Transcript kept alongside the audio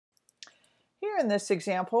Here in this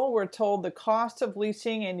example, we're told the cost of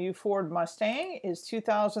leasing a new Ford Mustang is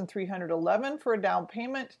 $2,311 for a down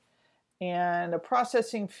payment and a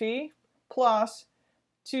processing fee plus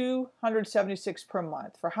 $276 per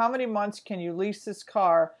month. For how many months can you lease this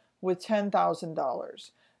car with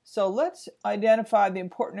 $10,000? So let's identify the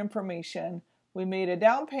important information. We made a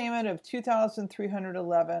down payment of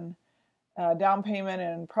 $2,311, down payment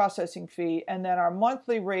and processing fee, and then our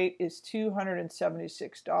monthly rate is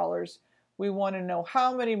 $276. We want to know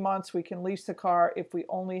how many months we can lease the car if we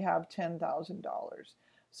only have $10,000.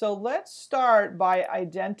 So let's start by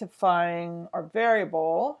identifying our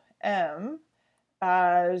variable M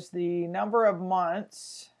as the number of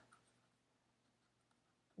months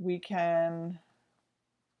we can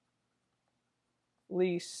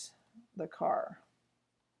lease the car.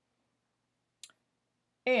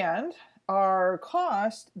 And our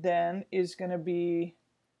cost then is going to be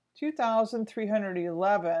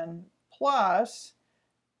 $2,311 plus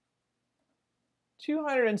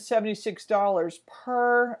 $276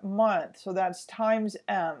 per month. So that's times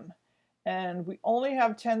M. And we only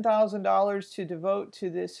have $10,000 to devote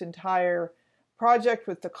to this entire project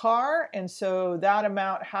with the car. And so that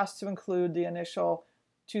amount has to include the initial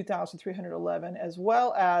 $2,311 as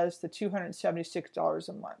well as the $276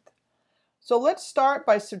 a month. So let's start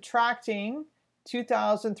by subtracting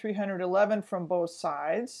 $2,311 from both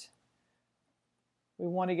sides. We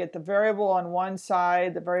want to get the variable on one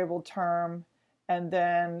side, the variable term, and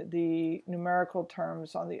then the numerical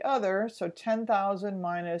terms on the other. So 10,000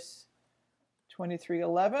 minus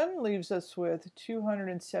 2311 leaves us with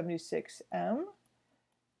 276M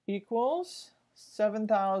equals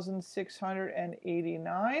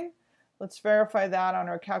 7,689. Let's verify that on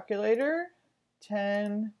our calculator.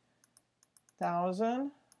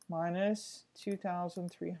 10,000 minus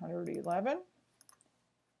 2,311.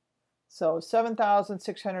 So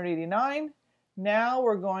 7,689. Now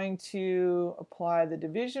we're going to apply the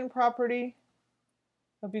division property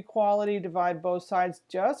of equality, divide both sides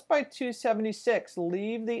just by 276,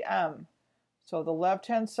 leave the M. So the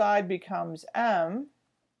left-hand side becomes M.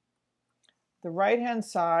 The right-hand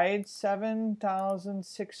side,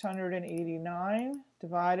 7,689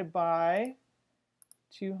 divided by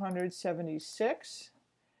 276.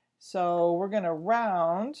 So we're going to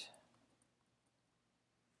round.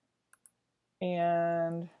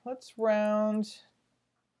 And let's round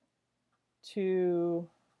to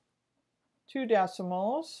 2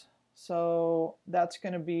 decimals. So that's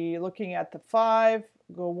going to be looking at the 5.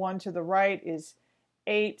 Go 1 to the right is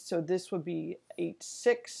 8. So this would be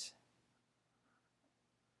 86.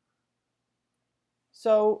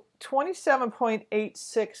 So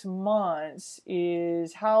 27.86 months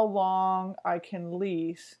is how long I can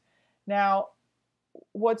lease. Now,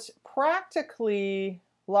 what's practically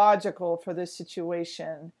logical for this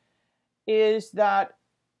situation is that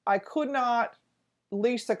I could not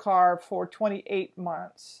lease a car for 28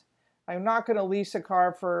 months. I'm not going to lease a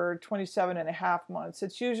car for 27 and a half months.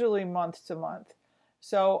 It's usually month to month.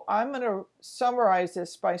 So I'm going to summarize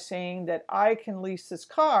this by saying that I can lease this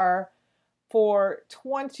car for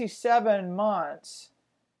 27 months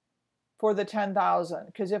for the 10,000.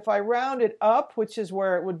 Because if I round it up, which is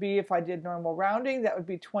where it would be if I did normal rounding, that would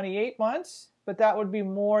be 28 months. But that would be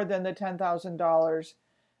more than the $10,000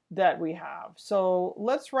 that we have. So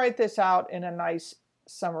let's write this out in a nice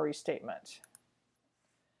summary statement.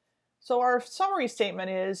 So our summary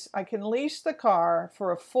statement is I can lease the car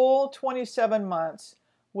for a full 27 months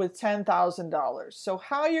with $10,000. So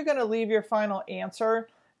how you're going to leave your final answer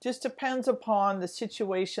just depends upon the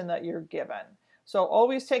situation that you're given. So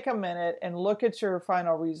always take a minute and look at your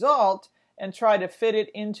final result and try to fit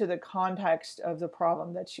it into the context of the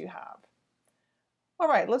problem that you have. All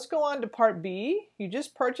right, let's go on to part B. You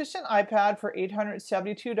just purchased an iPad for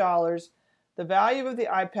 $872. The value of the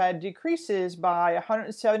iPad decreases by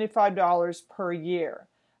 $175 per year.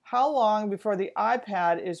 How long before the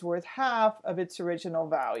iPad is worth half of its original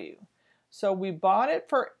value? So we bought it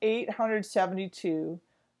for $872.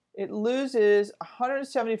 It loses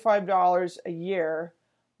 $175 a year.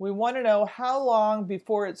 We want to know how long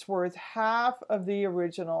before it's worth half of the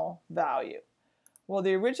original value. Well,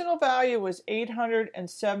 the original value was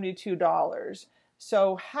 $872.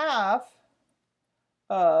 So half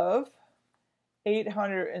of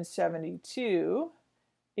 872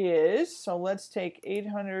 is, so let's take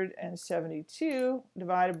 872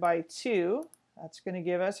 divided by 2. That's going to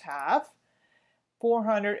give us half,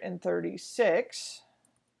 436.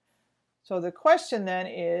 So the question then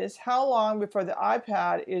is, how long before the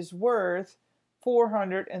iPad is worth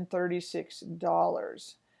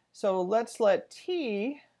 $436? So let's let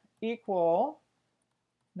T equal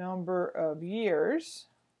number of years.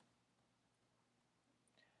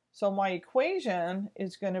 So my equation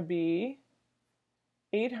is going to be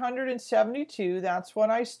 872, that's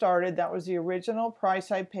when I started, that was the original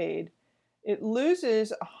price I paid. It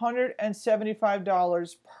loses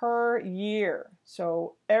 $175 per year.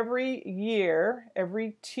 So every year,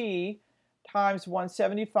 every T times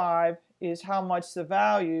 175 is how much the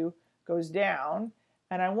value goes down.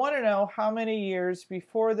 And I want to know how many years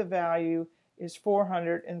before the value is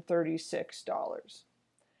 $436.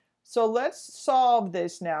 So let's solve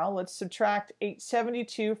this now. Let's subtract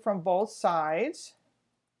 872 from both sides.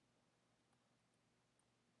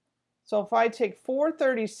 So if I take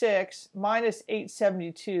 436 minus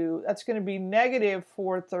 872, that's going to be negative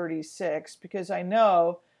 436 because I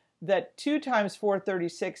know that 2 times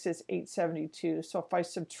 436 is 872. So if I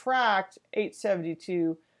subtract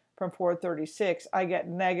 872 from 436, I get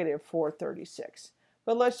negative 436.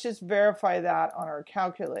 But let's just verify that on our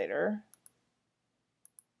calculator.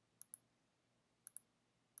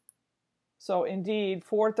 So indeed,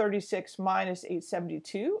 436 minus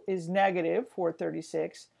 872 is negative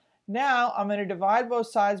 436. Now I'm going to divide both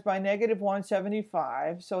sides by negative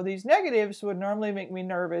 175. So these negatives would normally make me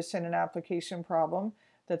nervous in an application problem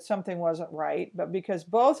that something wasn't right. But because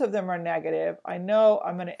both of them are negative, I know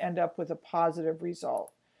I'm going to end up with a positive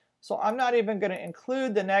result. So I'm not even going to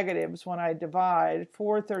include the negatives when I divide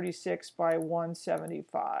 436 by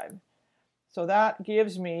 175. So that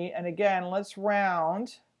gives me, and again, let's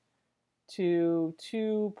round to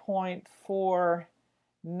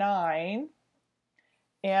 2.49.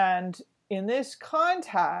 And in this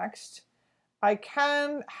context, I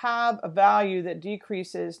can have a value that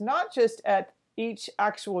decreases not just at each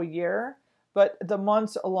actual year, but the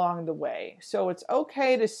months along the way. So it's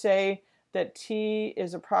okay to say that T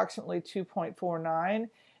is approximately 2.49.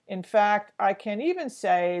 In fact, I can even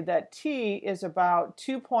say that T is about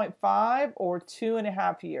 2.5 or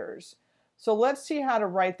 2.5 years. So let's see how to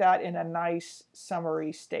write that in a nice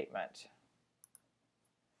summary statement.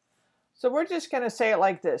 So we're just going to say it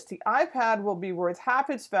like this. The iPad will be worth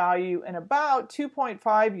half its value in about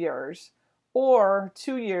 2.5 years or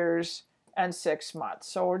 2 years and 6 months.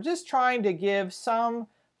 So we're just trying to give some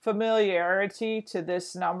familiarity to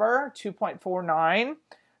this number, 2.49.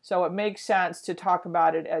 So it makes sense to talk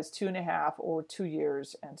about it as 2.5 or 2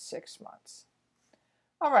 years and 6 months.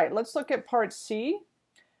 All right, let's look at part C.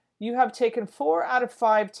 You have taken 4 out of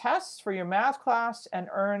 5 tests for your math class and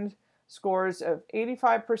earned scores of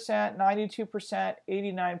 85%, 92%,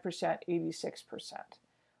 89%, 86%.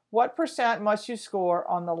 What percent must you score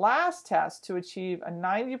on the last test to achieve a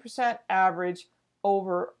 90% average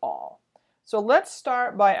overall? So let's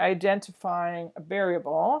start by identifying a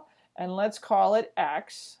variable, and let's call it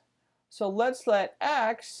x. So let's let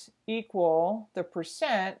x equal the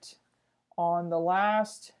percent on the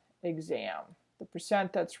last exam, the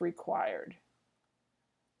percent that's required.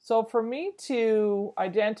 So for me to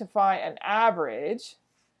identify an average,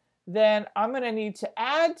 then I'm going to need to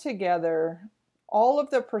add together all of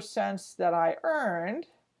the percents that I earned.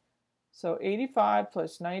 So 85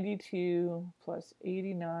 plus 92 plus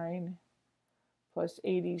 89 plus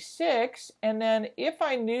 86. And then if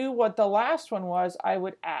I knew what the last one was, I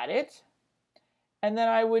would add it. And then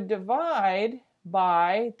I would divide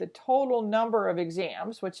by the total number of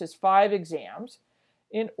exams, which is 5 exams,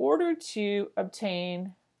 in order to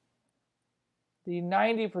obtain the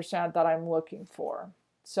 90% that I'm looking for.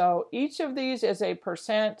 So each of these is a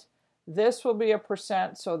percent. This will be a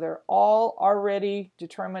percent, so they're all already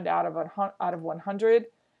determined out of 100.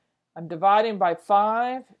 I'm dividing by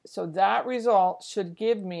 5, so that result should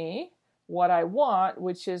give me what I want,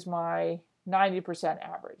 which is my 90%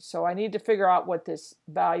 average. So I need to figure out what this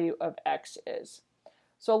value of x is.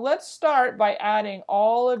 So let's start by adding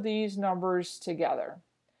all of these numbers together.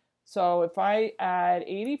 So if I add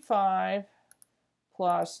 85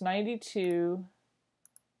 plus 92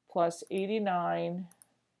 plus 89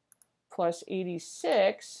 plus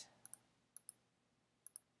 86,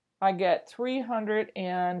 I get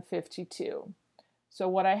 352. So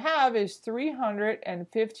what I have is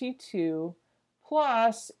 352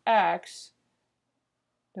 plus x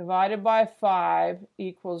divided by 5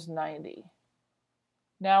 equals 90.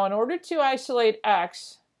 Now in order to isolate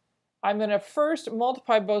x, I'm going to first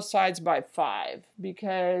multiply both sides by 5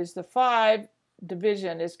 because the 5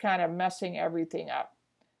 division is kind of messing everything up.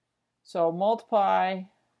 So multiply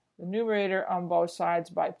the numerator on both sides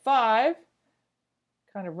by 5.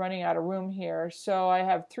 Kind of running out of room here. So I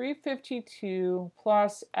have 352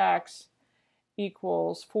 plus x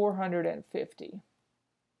equals 450.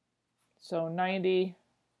 So 90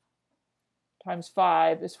 times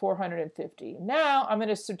 5 is 450. Now I'm going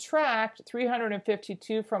to subtract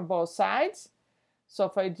 352 from both sides. So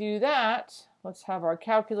if I do that, let's have our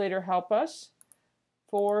calculator help us.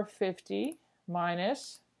 450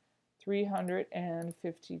 minus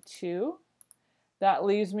 352. That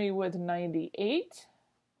leaves me with 98.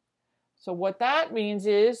 So what that means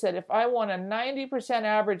is that if I want a 90%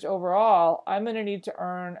 average overall, I'm going to need to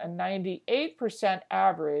earn a 98%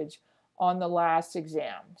 average on the last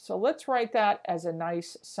exam. So let's write that as a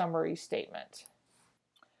nice summary statement.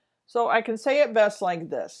 So I can say it best like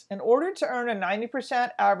this. In order to earn a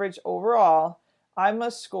 90% average overall, I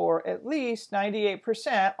must score at least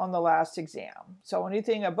 98% on the last exam. So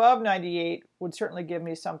anything above 98 would certainly give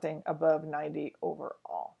me something above 90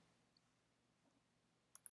 overall.